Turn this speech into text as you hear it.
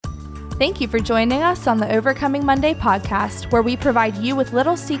Thank you for joining us on the Overcoming Monday podcast, where we provide you with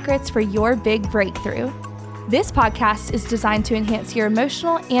little secrets for your big breakthrough. This podcast is designed to enhance your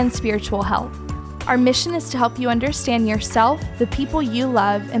emotional and spiritual health. Our mission is to help you understand yourself, the people you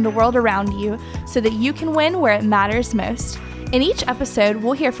love, and the world around you so that you can win where it matters most. In each episode,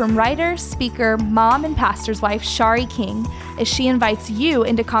 we'll hear from writer, speaker, mom, and pastor's wife Shari King as she invites you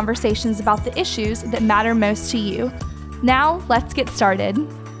into conversations about the issues that matter most to you. Now, let's get started.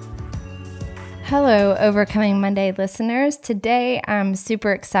 Hello, Overcoming Monday listeners. Today, I'm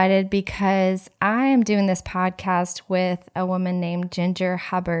super excited because I am doing this podcast with a woman named Ginger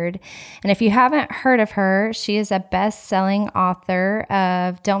Hubbard. And if you haven't heard of her, she is a best-selling author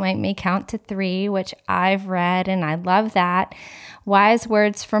of Don't Make Me Count to 3, which I've read, and I love that. Wise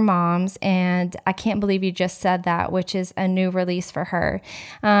Words for Moms, and I Can't Believe You Just Said That, which is a new release for her.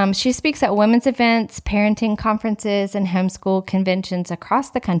 She speaks at women's events, parenting conferences, and homeschool conventions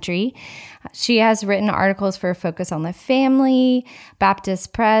across the country. She has written articles for Focus on the Family,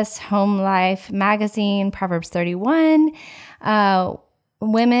 Baptist Press, Home Life Magazine, Proverbs 31,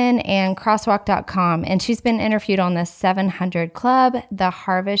 Women, and Crosswalk.com. And she's been interviewed on the 700 Club, The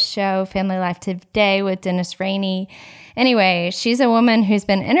Harvest Show, Family Life Today with Dennis Rainey. Anyway, she's a woman who's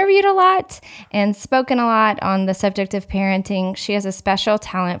been interviewed a lot and spoken a lot on the subject of parenting. She has a special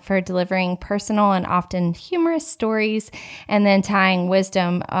talent for delivering personal and often humorous stories and then tying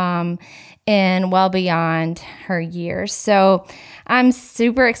wisdom in well beyond her years. So I'm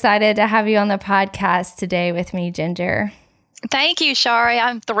super excited to have you on the podcast today with me, Ginger. Thank you, Shari.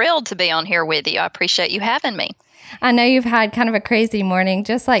 I'm thrilled to be on here with you. I appreciate you having me. I know you've had kind of a crazy morning,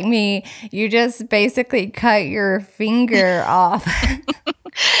 just like me. You just basically cut your finger off.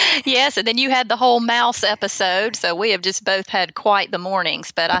 Yes, and then you had the whole mouse episode, so we have just both had quite the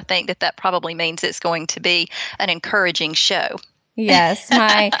mornings, but I think that probably means it's going to be an encouraging show. Yes,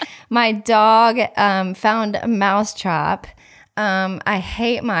 my dog found a mouse trap. I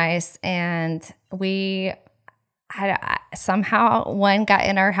hate mice, and somehow one got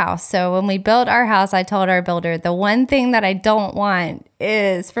in our house. So when we built our house, I told our builder, the one thing that I don't want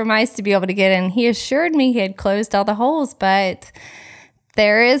is for mice to be able to get in. He assured me he had closed all the holes, but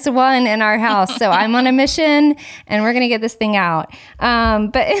there is one in our house. So I'm on a mission and we're going to get this thing out.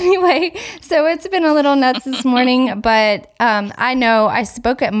 But anyway, so it's been a little nuts this morning, but I know I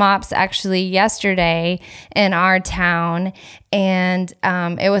spoke at MOPS actually yesterday in our town. And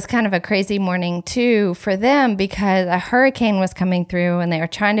it was kind of a crazy morning, too, for them because a hurricane was coming through and they were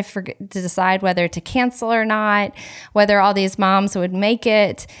trying to decide whether to cancel or not, whether all these moms would make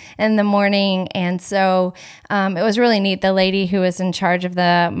it in the morning. And so it was really neat. The lady who was in charge of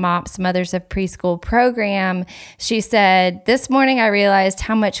the MOPS Mothers of Preschool program, she said, this morning I realized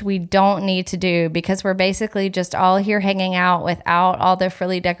how much we don't need to do because we're basically just all here hanging out without all the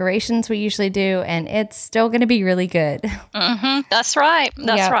frilly decorations we usually do. And it's still going to be really good. Mm-hmm. That's right.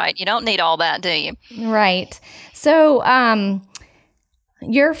 That's right. You don't need all that, do you? Right. So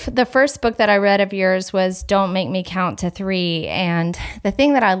the first book that I read of yours was Don't Make Me Count to 3. And the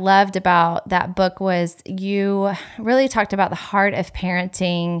thing that I loved about that book was you really talked about the heart of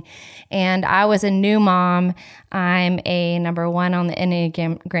parenting. And I was a new mom. I'm a number 1 on the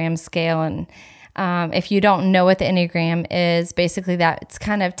Enneagram scale. And if you don't know what the Enneagram is, basically that's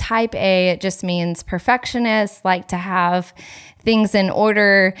kind of type A. It just means perfectionists, like to have things in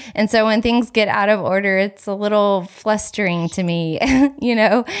order. And so when things get out of order, it's a little flustering to me, you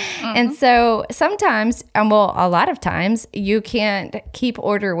know? Mm-hmm. And so sometimes, a lot of times, you can't keep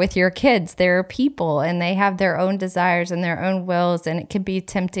order with your kids. They're people and they have their own desires and their own wills. And it can be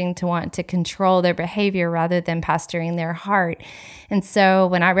tempting to want to control their behavior rather than pastoring their heart. And so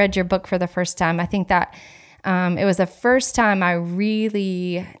when I read your book for the first time, I think that it was the first time I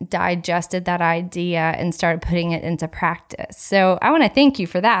really digested that idea and started putting it into practice. So I want to thank you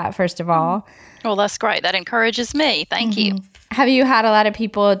for that, first of all. Well, that's great. That encourages me. Thank you. Have you had a lot of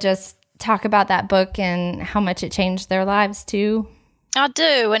people just talk about that book and how much it changed their lives too? I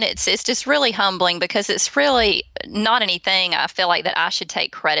do, and it's just really humbling because it's really not anything I feel like that I should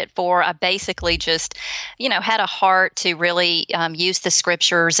take credit for. I basically just, had a heart to really use the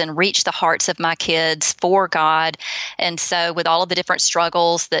scriptures and reach the hearts of my kids for God. And so with all of the different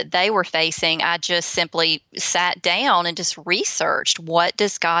struggles that they were facing, I just simply sat down and just researched what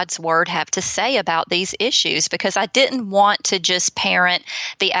does God's word have to say about these issues, because I didn't want to just parent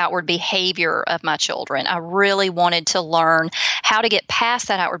the outward behavior of my children. I really wanted to learn how to get past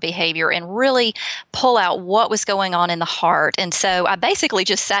that outward behavior and really pull out what was going on in the heart. And so I basically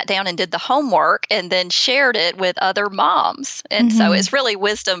just sat down and did the homework and then shared it with other moms. And so it's really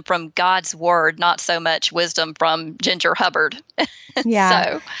wisdom from God's word, not so much wisdom from Ginger Hubbard.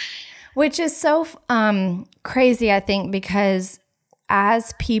 Yeah. Which is so crazy, I think, because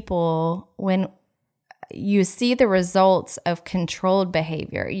as people, when you see the results of controlled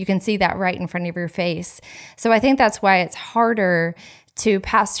behavior, you can see that right in front of your face. So I think that's why it's harder to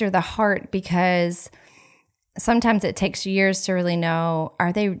pastor the heart, because sometimes it takes years to really know,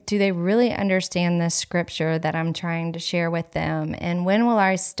 do they really understand the scripture that I'm trying to share with them? And when will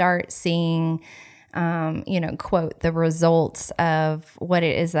I start seeing, quote, the results of what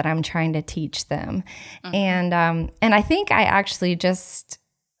it is that I'm trying to teach them? Mm-hmm. And I think I actually just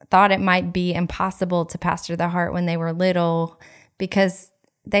thought it might be impossible to pastor the heart when they were little, because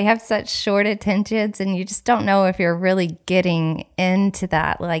they have such short attentions and you just don't know if you're really getting into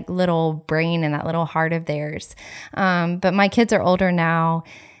that like little brain and that little heart of theirs. But my kids are older now,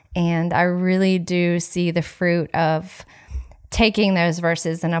 and I really do see the fruit of taking those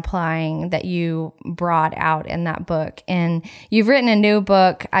verses and applying that you brought out in that book. And you've written a new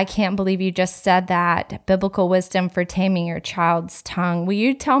book. I can't believe you just said that, Biblical Wisdom for Taming Your Child's Tongue. Will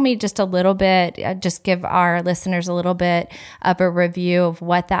you tell me just a little bit, just give our listeners a little bit of a review of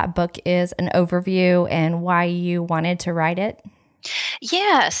what that book is, an overview, and why you wanted to write it?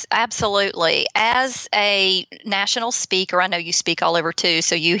 Yes, absolutely. As a national speaker, I know you speak all over too,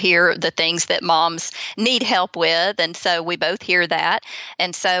 so you hear the things that moms need help with, and so we both hear that.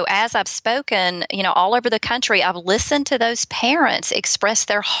 And so as I've spoken, all over the country, I've listened to those parents express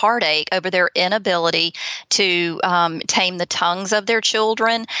their heartache over their inability to tame the tongues of their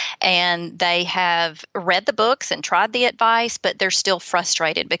children, and they have read the books and tried the advice, but they're still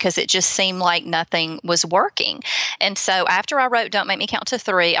frustrated because it just seemed like nothing was working. And so after I wrote Don't Make Me Count to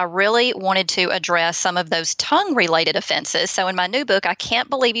 3, I really wanted to address some of those tongue-related offenses. So in my new book, I can't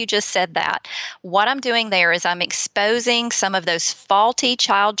believe you just said that. What I'm doing there is I'm exposing some of those faulty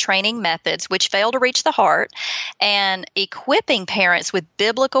child training methods which fail to reach the heart, and equipping parents with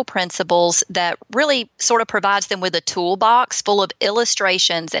biblical principles that really sort of provides them with a toolbox full of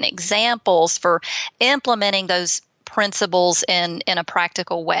illustrations and examples for implementing those principles in a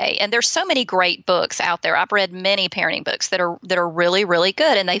practical way. And there's so many great books out there. I've read many parenting books that are really, really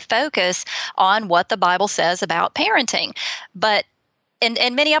good, and they focus on what the Bible says about parenting. But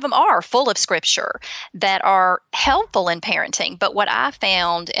and many of them are full of scripture that are helpful in parenting. But what I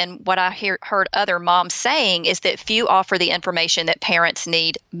found and what I heard other moms saying is that few offer the information that parents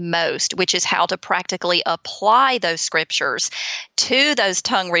need most, which is how to practically apply those scriptures to those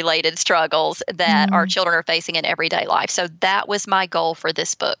tongue-related struggles that our children are facing in everyday life. So that was my goal for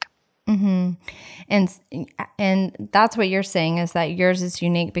this book. Mm-hmm. And that's what you're saying, is that yours is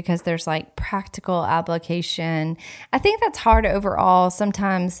unique because there's like practical application. I think that's hard overall.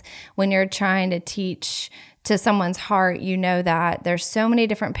 Sometimes when you're trying to teach to someone's heart, that there's so many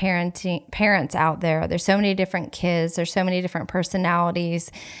different parents out there. There's so many different kids. There's so many different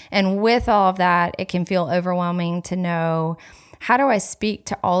personalities. And with all of that, it can feel overwhelming to know, how do I speak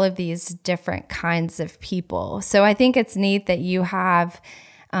to all of these different kinds of people? So I think it's neat that you have,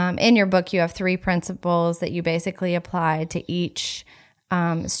 in your book, you have 3 principles that you basically apply to each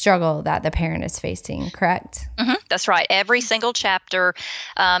struggle that the parent is facing, correct? Mm-hmm. That's right. Every single chapter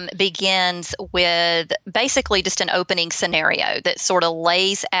begins with basically just an opening scenario that sort of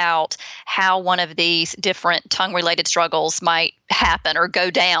lays out how one of these different tongue-related struggles might happen or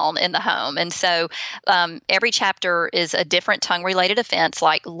go down in the home. And so every chapter is a different tongue-related offense,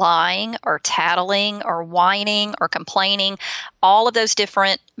 like lying or tattling or whining or complaining, all of those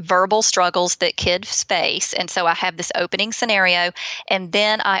different verbal struggles that kids face. And so I have this opening scenario, and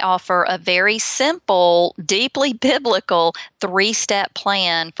then I offer a very simple, deeply biblical 3-step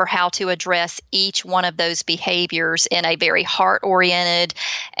plan for how to address each one of those behaviors in a very heart-oriented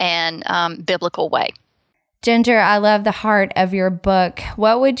and biblical way. Ginger, I love the heart of your book.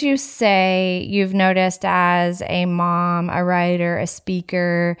 What would you say you've noticed as a mom, a writer, a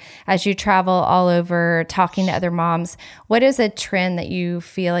speaker, as you travel all over talking to other moms? What is a trend that you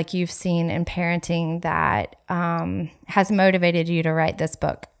feel like you've seen in parenting that has motivated you to write this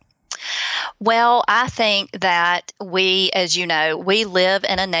book? Well, I think that we, as you know, we live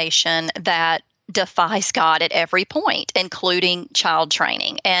in a nation that defies God at every point, including child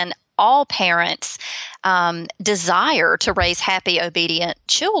training. And all parents desire to raise happy, obedient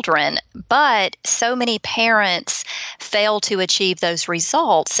children, but so many parents fail to achieve those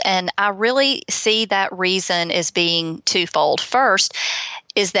results. And I really see that reason as being twofold. First,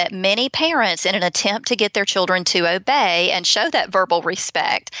 is that many parents, in an attempt to get their children to obey and show that verbal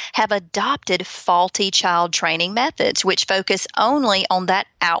respect, have adopted faulty child training methods, which focus only on that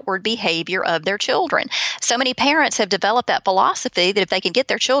outward behavior of their children. So many parents have developed that philosophy that if they can get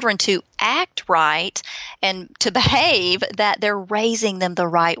their children to act right and to behave, that they're raising them the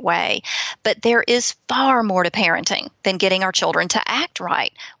right way. But there is far more to parenting than getting our children to act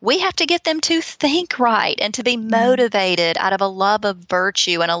right. We have to get them to think right and to be motivated out of a love of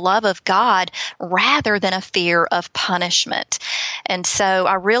virtue and a love of God rather than a fear of punishment. And so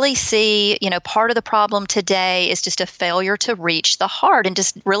I really see, part of the problem today is just a failure to reach the heart and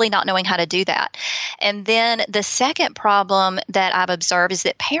just really not knowing how to do that. And then the second problem that I've observed is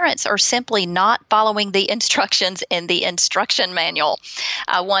that parents are simply not following the instructions in the instruction manual.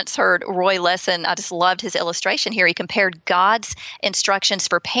 I once heard Roy Lesson, I just loved his illustration here. He compared God's instructions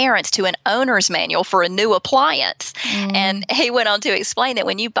for parents to an owner's manual for a new appliance. And he went on to explain that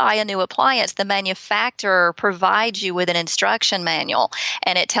when you buy a new appliance, the manufacturer provides you with an instruction manual,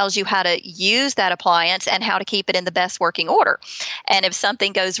 and it tells you how to use that appliance and how to keep it in the best working order. And if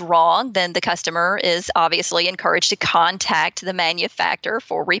something goes wrong, then the customer is obviously encouraged to contact the manufacturer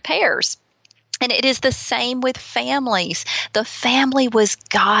for repairs. And it is the same with families. The family was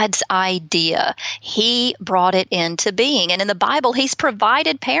God's idea. He brought it into being. And in the Bible, He's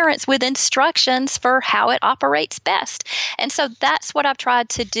provided parents with instructions for how it operates best. And so that's what I've tried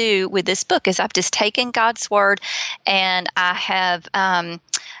to do with this book, is I've just taken God's Word and I have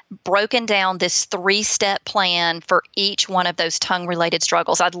broken down this 3-step plan for each one of those tongue-related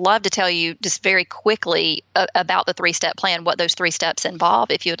struggles. I'd love to tell you just very quickly about the 3-step plan, what those 3 steps involve,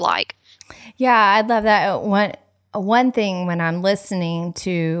 if you'd like. Yeah, I'd love that. One thing when I'm listening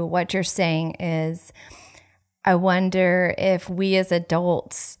to what you're saying is I wonder if we as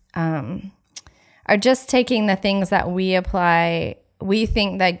adults are just taking the things that we apply. We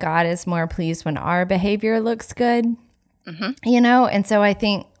think that God is more pleased when our behavior looks good, and so I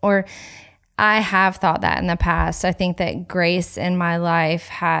think, or I have thought that in the past. I think that grace in my life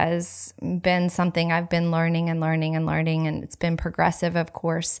has been something I've been learning, and it's been progressive, of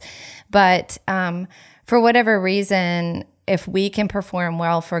course. But for whatever reason, if we can perform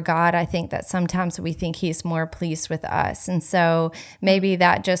well for God, I think that sometimes we think He's more pleased with us. And so maybe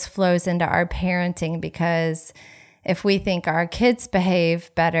that just flows into our parenting, because if we think our kids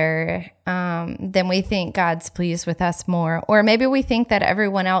behave better, then we think God's pleased with us more. Or maybe we think that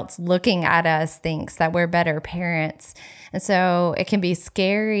everyone else looking at us thinks that we're better parents. And so it can be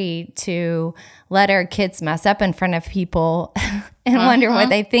scary to let our kids mess up in front of people and wonder what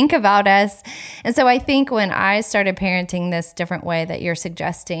they think about us. And so I think when I started parenting this different way that you're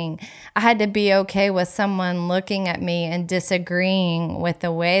suggesting, I had to be okay with someone looking at me and disagreeing with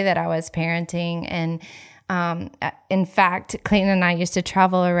the way that I was parenting. And in fact, Clayton and I used to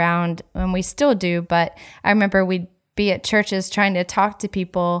travel around, and we still do, but I remember we'd be at churches trying to talk to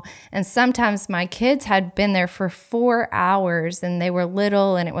people, and sometimes my kids had been there for 4 hours, and they were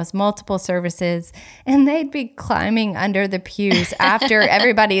little, and it was multiple services, and they'd be climbing under the pews after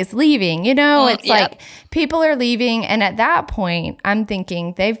everybody is leaving. It's like people are leaving, and at that point, I'm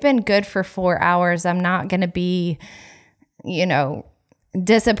thinking, they've been good for 4 hours. I'm not going to be,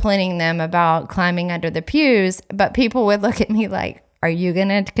 disciplining them about climbing under the pews, but people would look at me like, are you going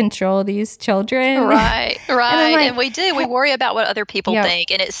to control these children? Right. And we do. We worry about what other people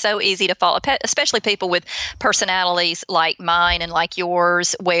think. And it's so easy to fall, especially people with personalities like mine and like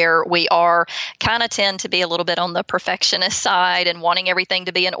yours, where we are kind of tend to be a little bit on the perfectionist side and wanting everything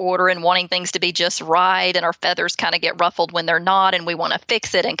to be in order and wanting things to be just right. And our feathers kind of get ruffled when they're not, and we want to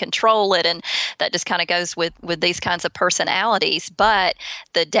fix it and control it. And that just kind of goes with these kinds of personalities. But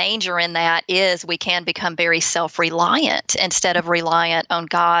the danger in that is we can become very self-reliant instead of reliant on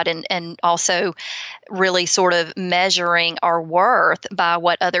God, and also really sort of measuring our worth by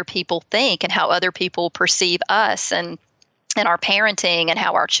what other people think and how other people perceive us and our parenting and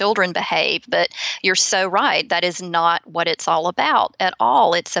how our children behave. But you're so right. That is not what it's all about at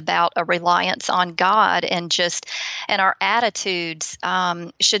all. It's about a reliance on God, and our attitudes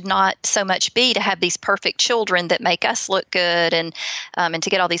should not so much be to have these perfect children that make us look good and to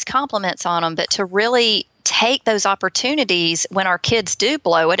get all these compliments on them, but to really take those opportunities when our kids do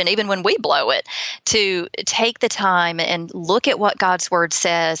blow it, and even when we blow it, to take the time and look at what God's Word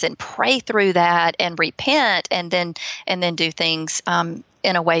says and pray through that and repent, and then do things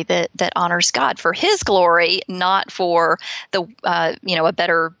in a way that honors God for His glory, not for the a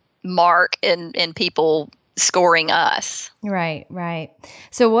better mark in people scoring us. Right.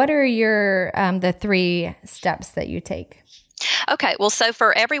 So what are your the 3 steps that you take? Okay, well, so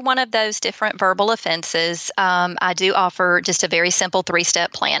for every one of those different verbal offenses, I do offer just a very simple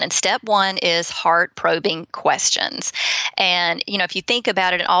 3-step plan. And step 1 is heart-probing questions. And, if you think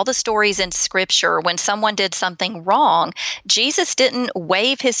about it, in all the stories in Scripture, when someone did something wrong, Jesus didn't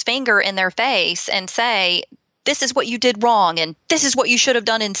wave His finger in their face and say, this is what you did wrong and this is what you should have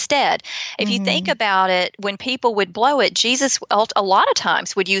done instead. If you think about it, when people would blow it, Jesus a lot of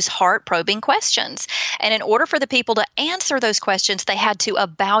times would use heart-probing questions. And in order for the people to answer those questions, they had to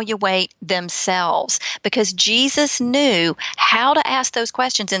evaluate themselves, because Jesus knew how to ask those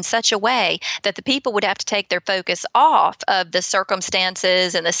questions in such a way that the people would have to take their focus off of the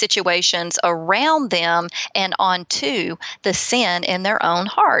circumstances and the situations around them and onto the sin in their own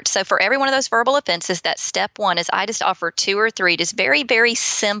heart. So for every one of those verbal offenses, that step one is I just offer 2 or 3 just very, very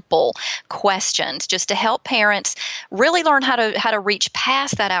simple questions just to help parents really learn how to reach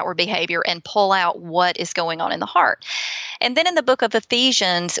past that outward behavior and pull out what is going on in the heart. And then in the book of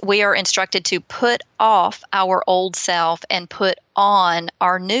Ephesians, we are instructed to put off our old self and put on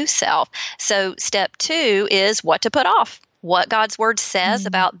our new self. So step 2 is what to put off, what God's word says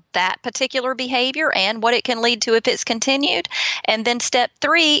about that particular behavior and what it can lead to if it's continued. And then step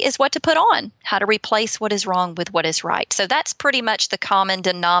 3 is what to put on, how to replace what is wrong with what is right. So that's pretty much the common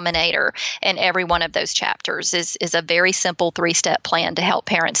denominator in every one of those chapters is a very simple 3-step plan to help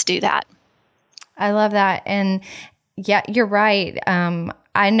parents do that. I love that. And yeah, you're right.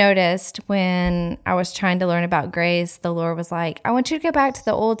 I noticed when I was trying to learn about grace, the Lord was like, I want you to go back to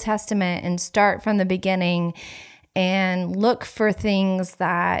the Old Testament and start from the beginning and look for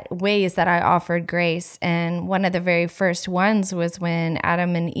ways that I offered grace. And one of the very first ones was when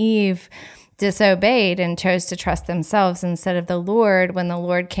Adam and Eve disobeyed and chose to trust themselves instead of the Lord. When the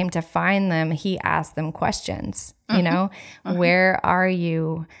Lord came to find them, he asked them questions, where are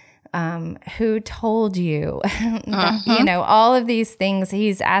you? Who told you? All of these things,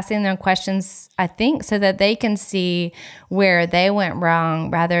 he's asking them questions, I think, so that they can see where they went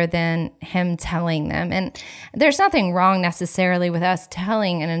wrong rather than him telling them. And there's nothing wrong necessarily with us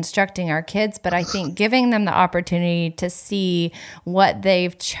telling and instructing our kids, but I think giving them the opportunity to see what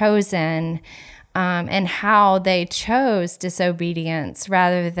they've chosen and how they chose disobedience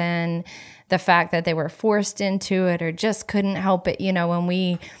rather than the fact that they were forced into it or just couldn't help it.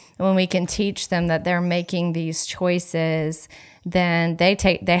 When we can teach them that they're making these choices, then they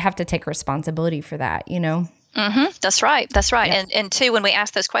have to take responsibility for that, That's right. Yeah. And too, when we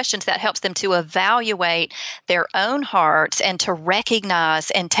ask those questions, that helps them to evaluate their own hearts and to recognize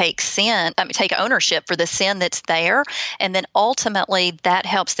and take ownership for the sin that's there. And then ultimately that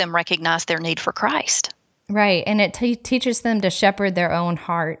helps them recognize their need for Christ. Right. And it teaches them to shepherd their own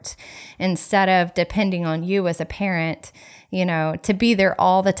heart instead of depending on you as a parent, to be there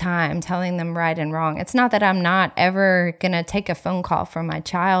all the time, telling them right and wrong. It's not that I'm not ever going to take a phone call from my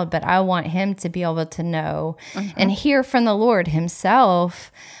child, but I want him to be able to know and hear from the Lord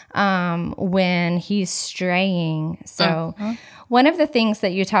himself when he's straying. So one of the things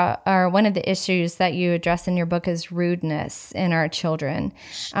that you taught, or one of the issues that you address in your book is rudeness in our children.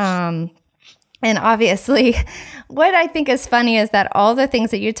 And obviously, what I think is funny is that all the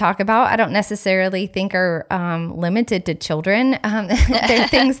things that you talk about, I don't necessarily think are limited to children. They're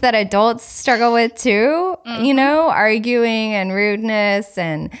things that adults struggle with too, arguing and rudeness.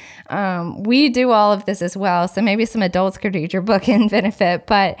 And we do all of this as well. So maybe some adults could read your book and benefit.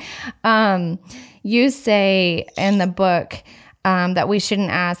 But you say in the book that we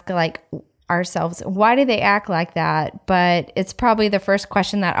shouldn't ask ourselves, why do they act like that? But it's probably the first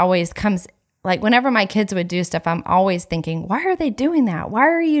question that always comes. Like whenever my kids would do stuff, I'm always thinking, why are they doing that? Why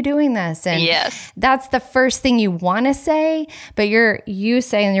are you doing this? And yes, that's the first thing you want to say. But you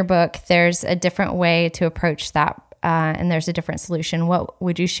say in your book, there's a different way to approach that. And there's a different solution. What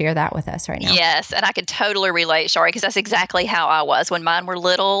would you share that with us right now? Yes, and I can totally relate, Shari, because that's exactly how I was when mine were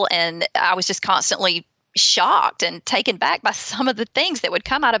little, and I was just constantly shocked and taken back by some of the things that would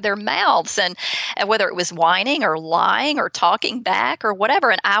come out of their mouths, and whether it was whining or lying or talking back or whatever.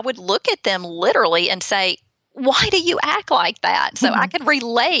 And I would look at them literally and say, why do you act like that? So I can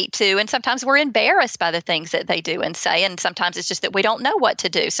relate to, and sometimes we're embarrassed by the things that they do and say, and sometimes it's just that we don't know what to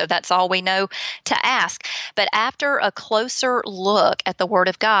do. So that's all we know to ask. But after a closer look at the Word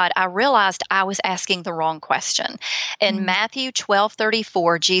of God, I realized I was asking the wrong question. In Matthew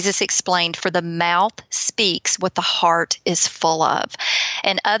 12:34, Jesus explained, for the mouth speaks what the heart is full of.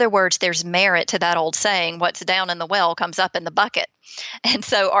 In other words, there's merit to that old saying, what's down in the well comes up in the bucket. And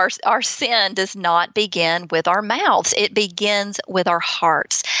so our sin does not begin with our mouths. It begins with our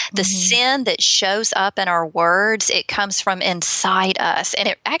hearts. The sin that shows up in our words, it comes from inside us. And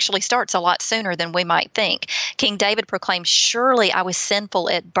it actually starts a lot sooner than we might think. King David proclaimed, surely I was sinful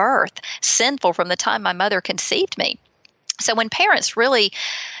at birth, sinful from the time my mother conceived me. So when parents really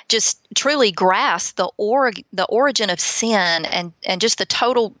just truly grasp the origin of sin and just the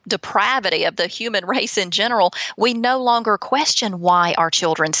total depravity of the human race in general, we no longer question why our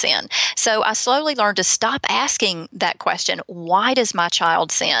children sin. So I slowly learned to stop asking that question, why does my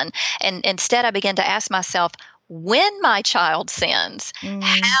child sin? And instead I began to ask myself, when my child sins,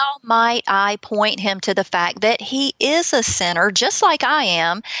 how might I point him to the fact that he is a sinner just like I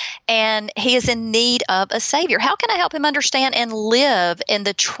am, and he is in need of a Savior? How can I help him understand and live in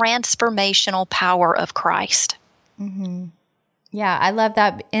the transformational power of Christ? Mm-hmm. Yeah, I love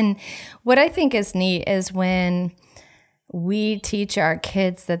that. And what I think is neat is when we teach our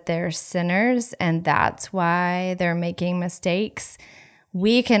kids that they're sinners and that's why they're making mistakes,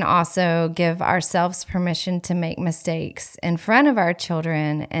 we can also give ourselves permission to make mistakes in front of our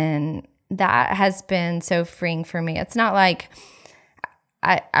children. And that has been so freeing for me. It's not like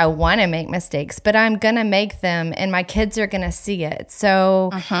I want to make mistakes, but I'm going to make them and my kids are going to see it.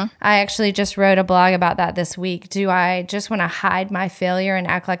 So I actually just wrote a blog about that this week. Do I just want to hide my failure and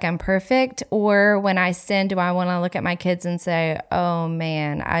act like I'm perfect? Or when I sin, do I want to look at my kids and say, oh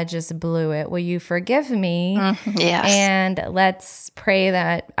man, I just blew it. Will you forgive me? Yes. And let's pray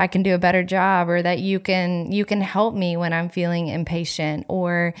that I can do a better job, or that you can help me when I'm feeling impatient,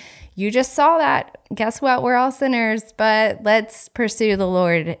 or you just saw that. Guess what? We're all sinners, but let's pursue the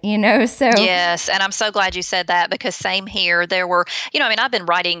Lord, So yes, and I'm so glad you said that, because same here. There were, I've been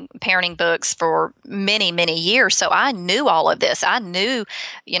writing parenting books for many, many years, so I knew all of this. I knew,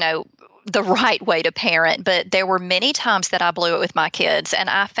 the right way to parent, but there were many times that I blew it with my kids, and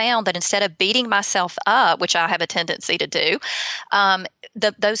I found that instead of beating myself up, which I have a tendency to do,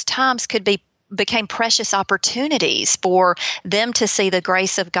 those times became precious opportunities for them to see the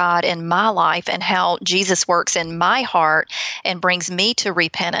grace of God in my life and how Jesus works in my heart and brings me to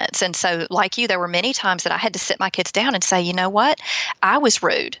repentance. And so, like you, there were many times that I had to sit my kids down and say, you know what? I was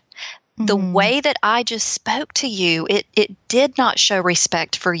rude. The way that I just spoke to you, it did not show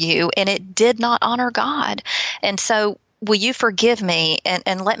respect for you, and it did not honor God. And so, will you forgive me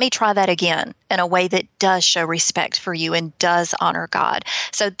and let me try that again in a way that does show respect for you and does honor God?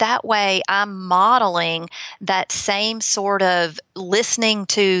 So that way I'm modeling that same sort of listening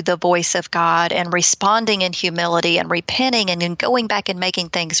to the voice of God and responding in humility and repenting and then going back and making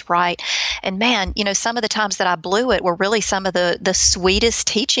things right. And man, some of the times that I blew it were really some of the sweetest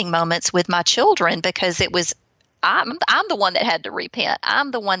teaching moments with my children, because it was I'm the one that had to repent. I'm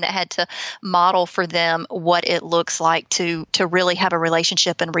the one that had to model for them what it looks like to really have a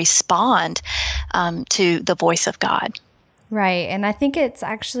relationship and respond to the voice of God. Right. And I think it's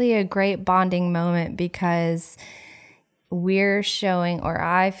actually a great bonding moment, because we're showing, or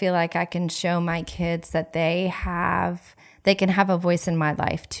I feel like I can show my kids that they can have a voice in my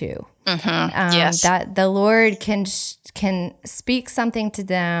life too. Yes. That the Lord can speak something to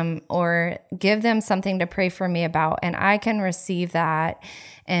them or give them something to pray for me about, and I can receive that,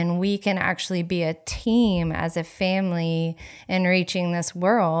 and we can actually be a team as a family in reaching this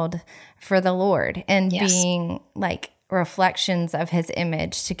world for the Lord and being like reflections of his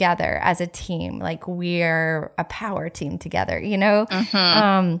image together as a team. Like we're a power team together,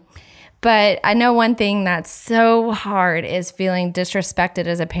 But I know one thing that's so hard is feeling disrespected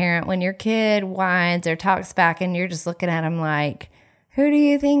as a parent when your kid whines or talks back and you're just looking at them like, who do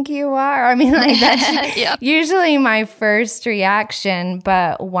you think you are? I mean, like that's usually my first reaction,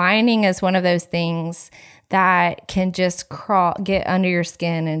 but whining is one of those things that can just get under your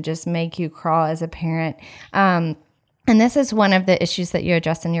skin and just make you crawl as a parent. And this is one of the issues that you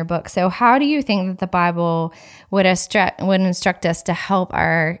address in your book. So how do you think that the Bible would instruct us to help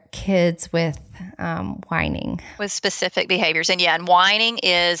our kids with whining? With specific behaviors. And whining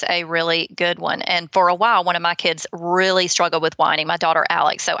is a really good one. And for a while, one of my kids really struggled with whining, my daughter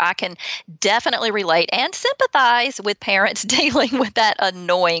Alex. So I can definitely relate and sympathize with parents dealing with that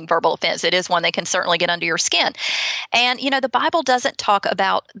annoying verbal offense. It is one that can certainly get under your skin. And, the Bible doesn't talk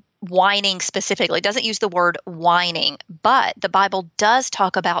about whining specifically. It doesn't use the word whining, but the Bible does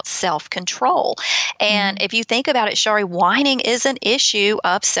talk about self-control. And if you think about it, Shari, whining is an issue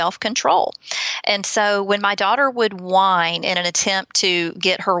of self-control. And so when my daughter would whine in an attempt to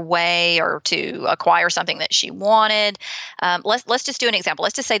get her way or to acquire something that she wanted, let's just do an example.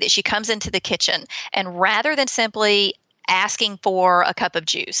 Let's just say that she comes into the kitchen, and rather than simply asking for a cup of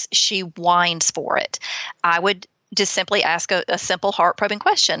juice, she whines for it. I would just simply ask a simple heart-probing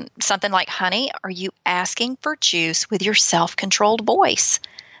question, something like, honey, are you asking for juice with your self-controlled voice?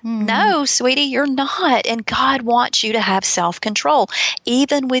 No, sweetie, you're not. And God wants you to have self-control,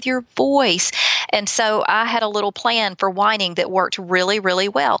 even with your voice. And so I had a little plan for whining that worked really, really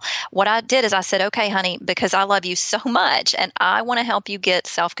well. What I did is I said, okay, honey, because I love you so much and I want to help you get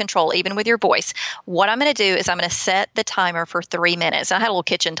self-control, even with your voice. What I'm going to do is I'm going to set the timer for 3 minutes. I had a little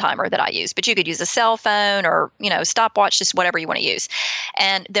kitchen timer that I used, but you could use a cell phone or, stopwatch, just whatever you want to use.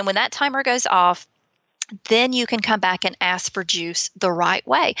 And then when that timer goes off, then you can come back and ask for juice the right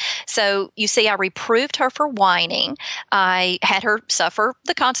way. So you see, I reproved her for whining. I had her suffer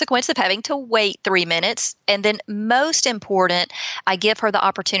the consequence of having to wait 3 minutes. And then most important, I give her the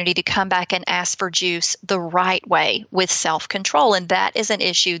opportunity to come back and ask for juice the right way with self-control. And that is an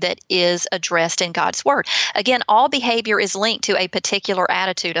issue that is addressed in God's Word. Again, all behavior is linked to a particular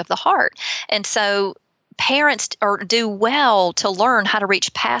attitude of the heart. And so parents do well to learn how to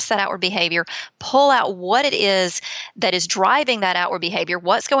reach past that outward behavior, pull out what it is that is driving that outward behavior,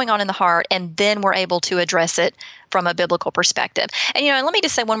 what's going on in the heart, and then we're able to address it from a biblical perspective. And, let me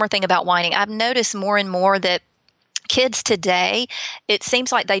just say one more thing about whining. I've noticed more and more that kids today, it seems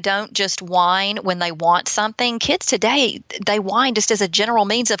like they don't just whine when they want something. Kids today, they whine just as a general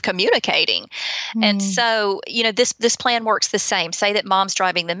means of communicating. And so, this plan works the same. Say that mom's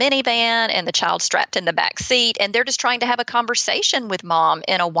driving the minivan and the child's strapped in the back seat, and they're just trying to have a conversation with mom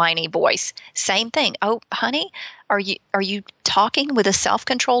in a whiny voice. Same thing. Oh, honey, are you talking with a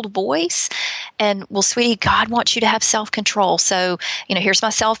self-controlled voice? And well, sweetie, God wants you to have self-control. So, here's my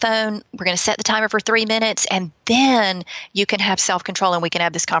cell phone. We're going to set the timer for 3 minutes, and then you can have self-control and we can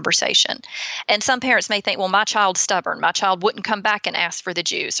have this conversation. And some parents may think, well, my child's stubborn. My child wouldn't come back and ask for the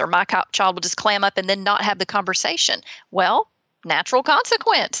juice, or my child will just clam up and then not have the conversation. Well, natural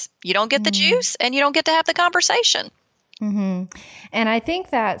consequence. You don't get the juice and you don't get to have the conversation. Mm-hmm. And I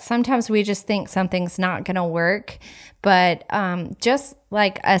think that sometimes we just think something's not going to work. But just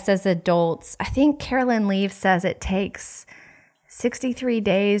like us as adults, I think Carolyn Leaf says it takes 63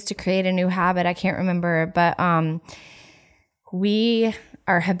 days to create a new habit. I can't remember, but we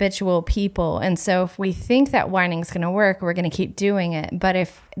are habitual people. And so if we think that whining is going to work, we're going to keep doing it. But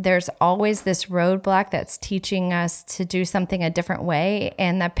if there's always this roadblock that's teaching us to do something a different way,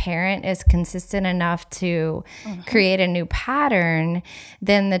 and the parent is consistent enough to create a new pattern,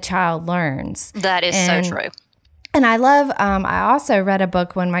 then the child learns. That is so true. And I love, I also read a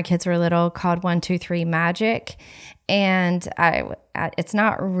book when my kids were little called 1, 2, 3 Magic. And it's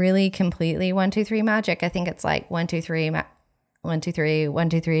not really completely 1, 2, 3 magic. I think it's like 1, 2, 3, 1, 2, 3, 1,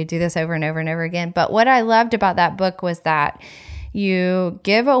 2, 3, do this over and over and over again. But what I loved about that book was that you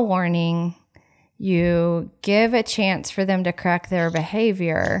give a warning, you give a chance for them to correct their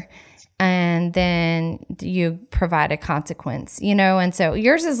behavior, and then you provide a consequence, and so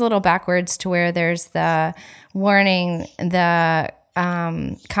yours is a little backwards to where there's the warning, the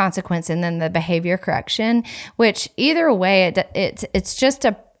consequence, and then the behavior correction, which either way,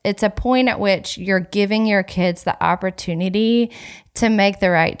 it's a point at which you're giving your kids the opportunity to make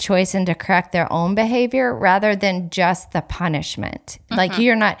the right choice and to correct their own behavior rather than just the punishment. Like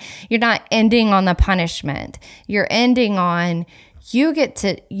you're not ending on the punishment. You're ending on you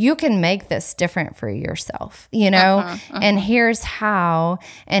can make this different for yourself, and here's how,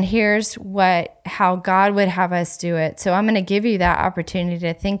 and here's how God would have us do it. So I'm going to give you that opportunity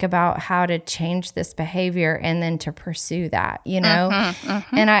to think about how to change this behavior and then to pursue that,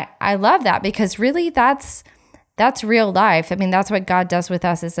 And I love that because really that's real life. I mean, that's what God does with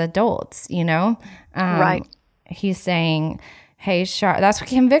us as adults, Right. He's saying, hey, that's what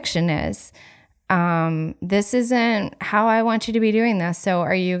conviction is. This isn't how I want you to be doing this. So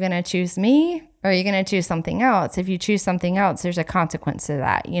are you going to choose me or are you going to choose something else? If you choose something else, there's a consequence to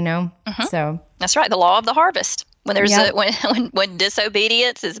that, So that's right. The law of the harvest. When there's when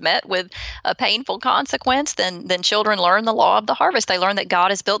disobedience is met with a painful consequence, then children learn the law of the harvest. They learn that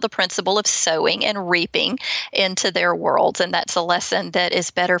God has built the principle of sowing and reaping into their worlds, and that's a lesson that is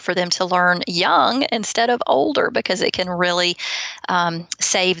better for them to learn young instead of older because it can really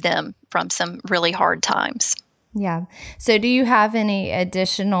save them from some really hard times. Yeah. So do you have any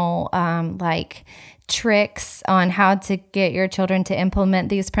additional tricks on how to get your children to implement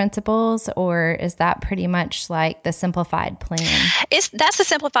these principles, or is that pretty much like the simplified plan? That's the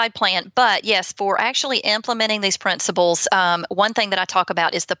simplified plan, but yes, for actually implementing these principles, one thing that I talk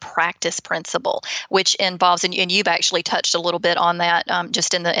about is the practice principle, which involves, and you've actually touched a little bit on that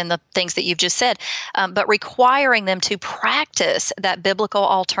just in the things that you've just said, but requiring them to practice that biblical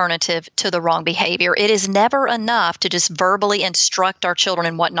alternative to the wrong behavior. It is never enough to just verbally instruct our children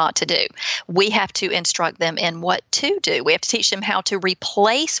in what not to do. We have to instruct them in what to do. We have to teach them how to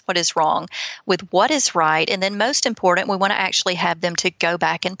replace what is wrong with what is right. And then most important, we want to actually have them to go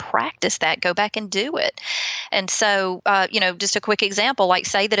back and practice that, go back and do it. And so, just a quick example, like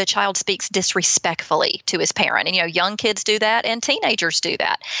say that a child speaks disrespectfully to his parent. And, young kids do that and teenagers do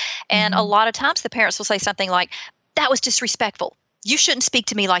that. And a lot of times the parents will say something like, that was disrespectful. You shouldn't speak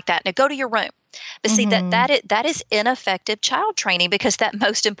to me like that. Now go to your room. But see, that is ineffective child training because that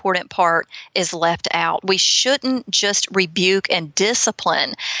most important part is left out. We shouldn't just rebuke and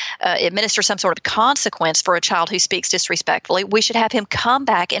discipline, administer some sort of consequence for a child who speaks disrespectfully. We should have him come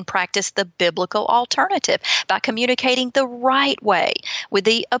back and practice the biblical alternative by communicating the right way with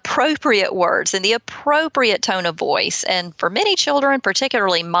the appropriate words and the appropriate tone of voice. And for many children,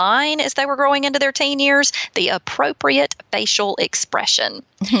 particularly mine as they were growing into their teen years, the appropriate facial expression.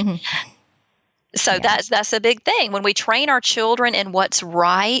 So that's a big thing. When we train our children in what's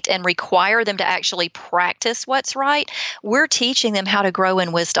right and require them to actually practice what's right, we're teaching them how to grow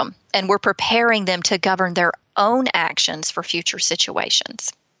in wisdom, and we're preparing them to govern their own actions for future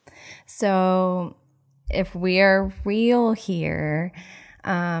situations. So if we are real here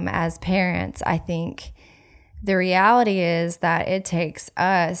as parents, I think the reality is that it takes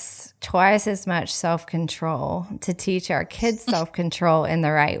us twice as much self-control to teach our kids self-control in the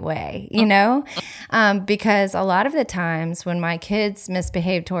right way, because a lot of the times when my kids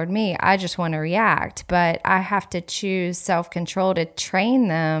misbehave toward me, I just want to react, but I have to choose self-control to train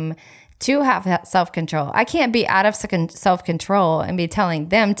them to have that self-control. I can't be out of self-control and be telling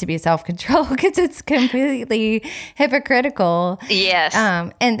them to be self-control because it's completely hypocritical. Yes.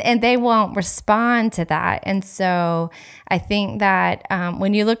 And they won't respond to that. And so I think that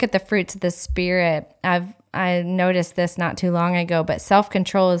when you look at the fruits of the Spirit, I noticed this not too long ago, but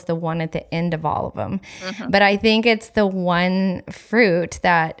self-control is the one at the end of all of them. But I think it's the one fruit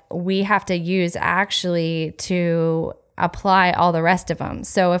that we have to use actually to apply all the rest of them.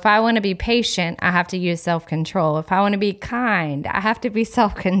 So if I want to be patient, I have to use self-control. If I want to be kind, I have to be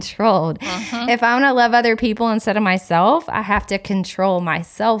self-controlled. If I want to love other people instead of myself, I have to control my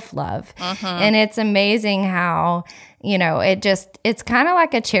self-love. And it's amazing how, it's kind of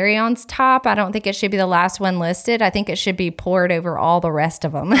like a cherry on top. I don't think it should be the last one listed. I think it should be poured over all the rest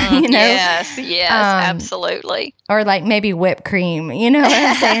of them. Yes, absolutely. Or like maybe whipped cream, you know what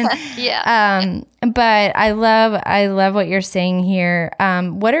I'm saying? Yeah. But I love what you're saying here.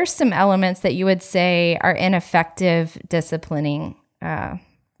 What are some elements that you would say are ineffective disciplining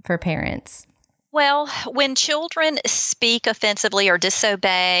for parents? Well, when children speak offensively or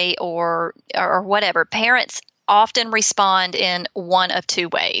disobey or whatever, parents often respond in one of two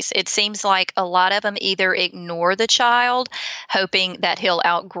ways. It seems like a lot of them either ignore the child, hoping that he'll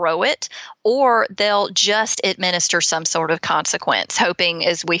outgrow it, or they'll just administer some sort of consequence, hoping,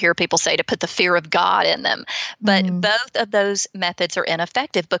 as we hear people say, to put the fear of God in them. But both of those methods are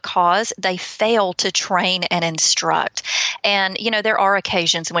ineffective because they fail to train and instruct. And, there are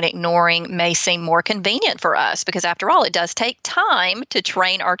occasions when ignoring may seem more convenient for us because, after all, it does take time to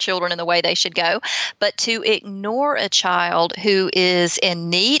train our children in the way they should go. But to ignore a child who is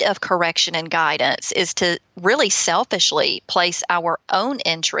in need of correction and guidance is to really selfishly place our own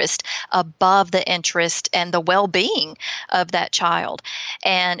interest above the interest and the well-being of that child.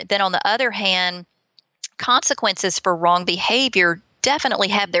 And then on the other hand, consequences for wrong behavior definitely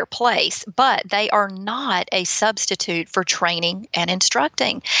have their place, but they are not a substitute for training and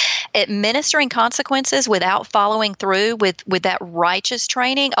instructing. Administering consequences without following through with that righteous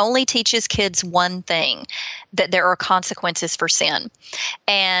training only teaches kids one thing, that there are consequences for sin.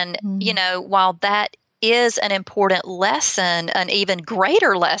 And, while that is an important lesson, an even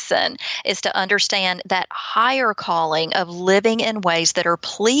greater lesson is to understand that higher calling of living in ways that are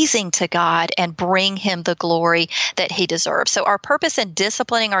pleasing to God and bring Him the glory that He deserves. So our purpose in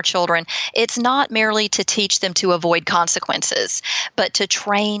disciplining our children, it's not merely to teach them to avoid consequences, but to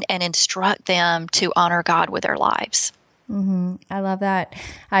train and instruct them to honor God with their lives. I love that.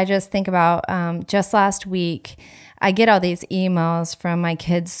 I just think about just last week, I get all these emails from my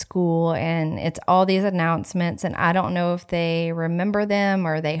kids' school, and it's all these announcements, and I don't know if they remember them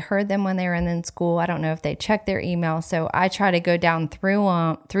or they heard them when they were in school. I don't know if they checked their email. So I try to go down through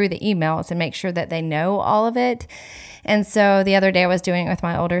the emails and make sure that they know all of it. And so the other day I was doing it with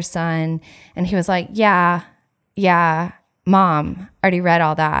my older son, and he was like, yeah, Mom, already read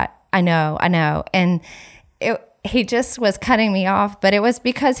all that. I know. And he just was cutting me off, but it was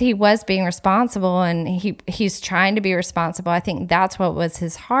because he was being responsible, and he's trying to be responsible. I think that's what was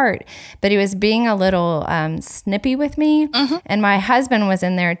his heart, but he was being a little snippy with me. And my husband was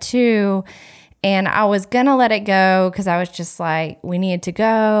in there too. And I was going to let it go because I was just like, we need to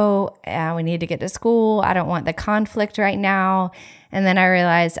go. We need to get to school. I don't want the conflict right now. And then I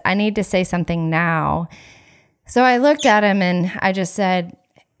realized I need to say something now. So I looked at him and I just said,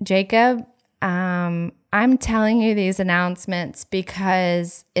 Jacob, I'm telling you these announcements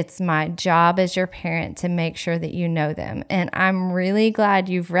because it's my job as your parent to make sure that you know them. And I'm really glad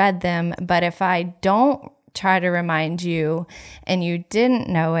you've read them. But if I don't try to remind you and you didn't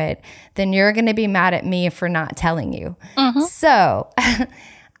know it, then you're going to be mad at me for not telling you. So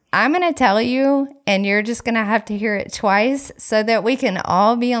I'm going to tell you, and you're just going to have to hear it twice so that we can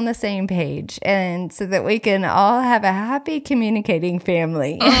all be on the same page and so that we can all have a happy communicating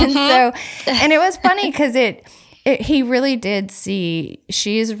family. And it was funny because he really did see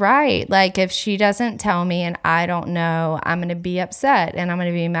she's right. Like if she doesn't tell me and I don't know, I'm going to be upset and I'm going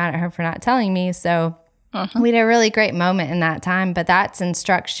to be mad at her for not telling me. So we had a really great moment in that time, but that's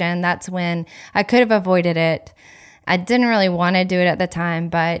instruction. That's when I could have avoided it. I didn't really want to do it at the time,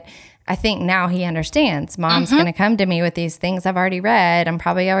 but I think now he understands. Mom's going to come to me with these things I've already read. I'm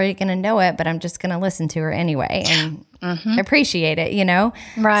probably already going to know it, but I'm just going to listen to her anyway and appreciate it, you know?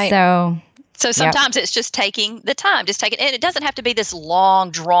 Right. So sometimes Yep. it's just taking the time, and it doesn't have to be this long,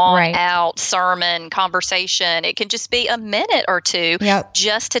 drawn out sermon conversation. It can just be a minute or two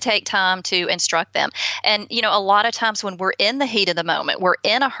just to take time to instruct them. And, you know, a lot of times when we're in the heat of the moment, we're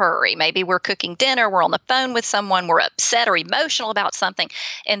in a hurry, maybe we're cooking dinner, we're on the phone with someone, we're upset or emotional about something.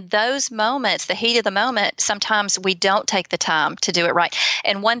 In those moments, the heat of the moment, sometimes we don't take the time to do it right.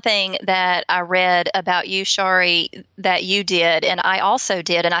 And one thing that I read about you, Shari, that you did, and I also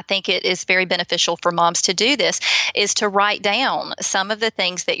did, and I think it is very beneficial for moms to do this, is to write down some of the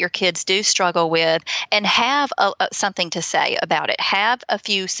things that your kids do struggle with and have something to say about it. Have a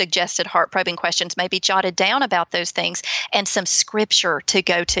few suggested heart-probing questions, maybe jotted down about those things, and some scripture to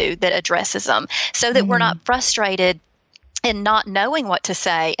go to that addresses them so that we're not frustrated and not knowing what to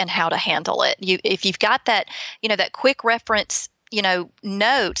say and how to handle it. If you've got that, you know, that quick reference, you know,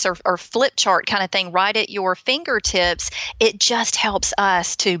 notes or flip chart kind of thing right at your fingertips, it just helps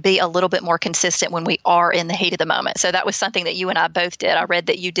us to be a little bit more consistent when we are in the heat of the moment. So that was something that you and I both did. I read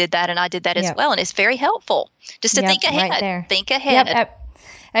that you did that and I did that as well. And it's very helpful just to think ahead. Right there. Think ahead.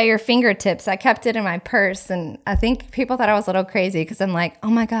 At your fingertips. I kept it in my purse, and I think people thought I was a little crazy because I'm like, oh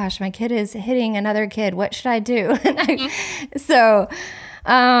my gosh, my kid is hitting another kid. What should I do?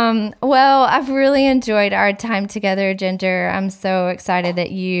 Well, I've really enjoyed our time together, Ginger. I'm so excited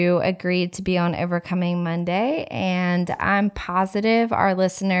that you agreed to be on Overcoming Monday, and I'm positive our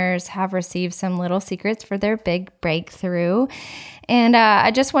listeners have received some little secrets for their big breakthrough. And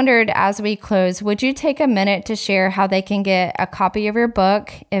I just wondered, as we close, would you take a minute to share how they can get a copy of your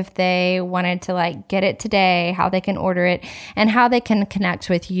book if they wanted to get it today, how they can order it, and how they can connect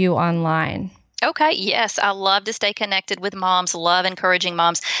with you online? Okay. Yes. I love to stay connected with moms, love encouraging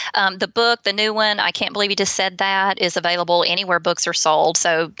moms. The book, the new one, I can't believe you just said that, is available anywhere books are sold.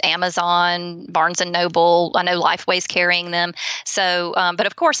 So Amazon, Barnes & Noble, I know Lifeway's carrying them. So, but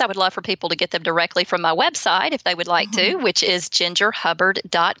of course I would love for people to get them directly from my website if they would like to, which is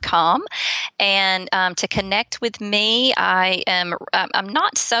gingerhubbard.com. And to connect with me, I'm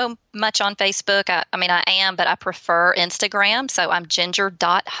not so much on Facebook. I mean, I am, but I prefer Instagram. So I'm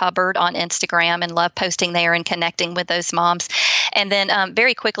ginger.hubbard on Instagram and love posting there and connecting with those moms. And then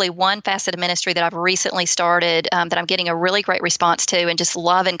very quickly, one facet of ministry that I've recently started that I'm getting a really great response to and just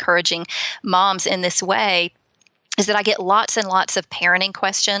love encouraging moms in this way is that I get lots and lots of parenting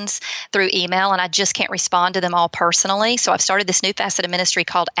questions through email, and I just can't respond to them all personally. So I've started this new facet of ministry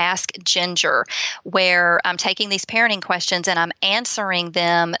called Ask Ginger, where I'm taking these parenting questions and I'm answering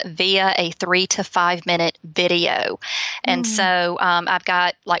them via a 3 to 5 minute video. And so I've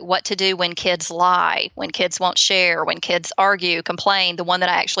got what to do when kids lie, when kids won't share, when kids argue, complain. The one that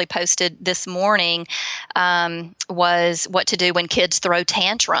I actually posted this morning was what to do when kids throw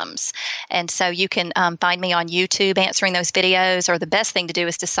tantrums. And so you can find me on YouTube answering those videos, or the best thing to do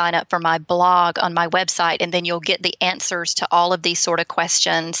is to sign up for my blog on my website, and then you'll get the answers to all of these sort of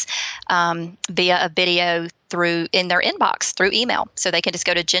questions via a video in their inbox through email. So they can just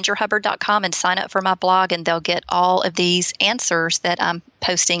go to gingerhubbard.com and sign up for my blog, and they'll get all of these answers that I'm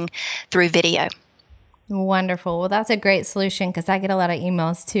posting through video. Wonderful. Well, that's a great solution because I get a lot of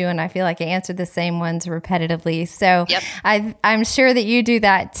emails too, and I feel like I answer the same ones repetitively. So yep. I'm sure that you do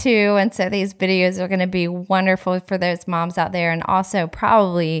that too. And so these videos are going to be wonderful for those moms out there, and also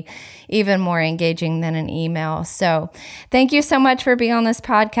probably even more engaging than an email. So thank you so much for being on this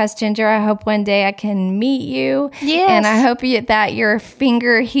podcast, Ginger. I hope one day I can meet you. Yes. And I hope that your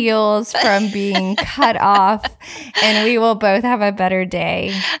finger heals from being cut off, and we will both have a better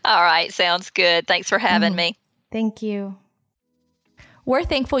day. All right. Sounds good. Thanks for having me. Thank you. We're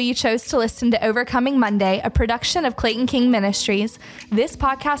thankful you chose to listen to Overcoming Monday, a production of Clayton King Ministries. This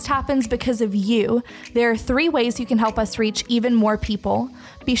podcast happens because of you. There are 3 ways you can help us reach even more people.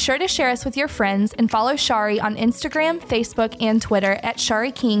 Be sure to share us with your friends and follow Shari on Instagram, Facebook, and Twitter at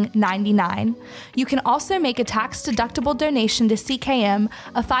ShariKing99. You can also make a tax-deductible donation to CKM,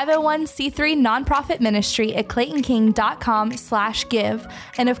 a 501c3 nonprofit ministry at claytonking.com/give.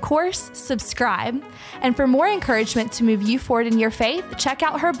 And of course, subscribe. And for more encouragement to move you forward in your faith, check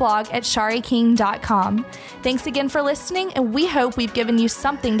out her blog at shariking.com. Thanks again for listening, and we hope we've given you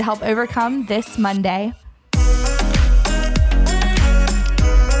something to help overcome this Monday.